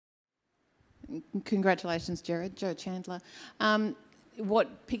Congratulations, Jared. Joe Chandler.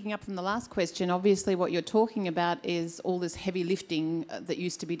 Picking up from the last question, obviously what you're talking about is all this heavy lifting that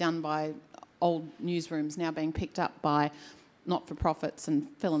used to be done by old newsrooms now being picked up by not-for-profits and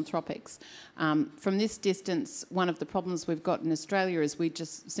philanthropics. From this distance, one of the problems we've got in Australia is we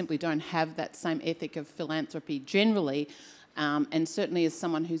just simply don't have that same ethic of philanthropy generally, and certainly as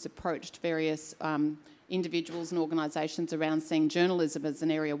someone who's approached various individuals and organisations around seeing journalism as an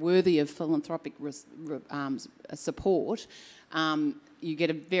area worthy of philanthropic support, you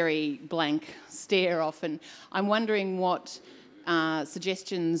get a very blank stare often. I'm wondering what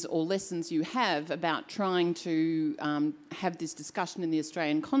suggestions or lessons you have about trying to have this discussion in the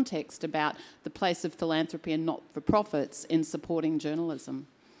Australian context about the place of philanthropy and not-for-profits in supporting journalism.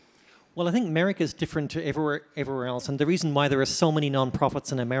 Well, I think America is different to everywhere else, and the reason why there are so many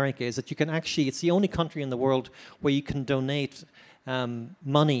non-profits in America is that you can actually, it's the only country in the world where you can donate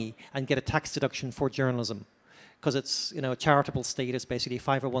money and get a tax deduction for journalism. Because it's, you know, charitable status, basically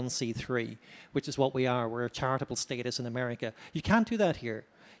 501c3, which is what we are. We're a charitable status in America. You can't do that here.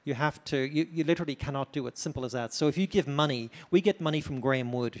 You have to, you literally cannot do it, simple as that. So if you give money, we get money from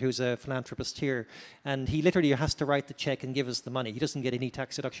Graham Wood, who's a philanthropist here, and he literally has to write the check and give us the money. He doesn't get any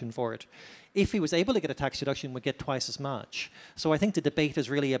tax deduction for it. If he was able to get a tax deduction, we'd get twice as much. So I think the debate is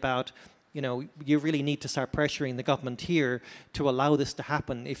really about, you know, you really need to start pressuring the government here to allow this to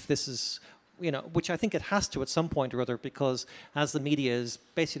happen if this is, you know, which I think it has to at some point or other, because as the media is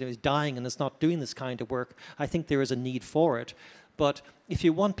basically dying and is not doing this kind of work, I think there is a need for it. But if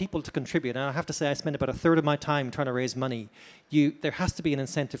you want people to contribute, and I have to say I spend about a third of my time trying to raise money, there has to be an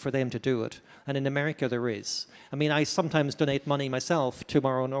incentive for them to do it. And in America there is. I mean, I sometimes donate money myself to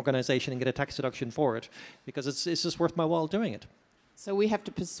our own organisation and get a tax deduction for it, because it's just worth my while doing it. So we have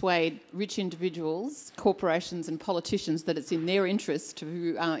to persuade rich individuals, corporations and politicians that it's in their interest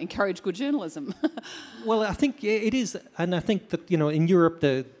to encourage good journalism. Well, I think it is, and I think that, you know, in Europe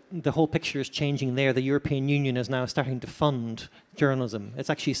the whole picture is changing there. The European Union is now starting to fund journalism. It's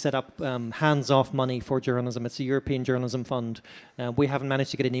actually set up hands-off money for journalism. It's a European Journalism Fund. We haven't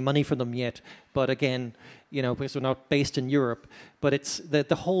managed to get any money from them yet, but again, you know, because we're not based in Europe. But it's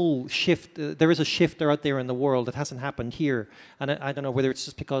the whole shift. There is a shift out there in the world that hasn't happened here, and I don't know whether it's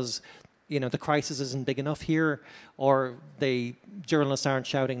just because, you know, the crisis isn't big enough here, or the journalists aren't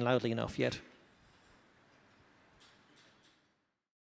shouting loudly enough yet.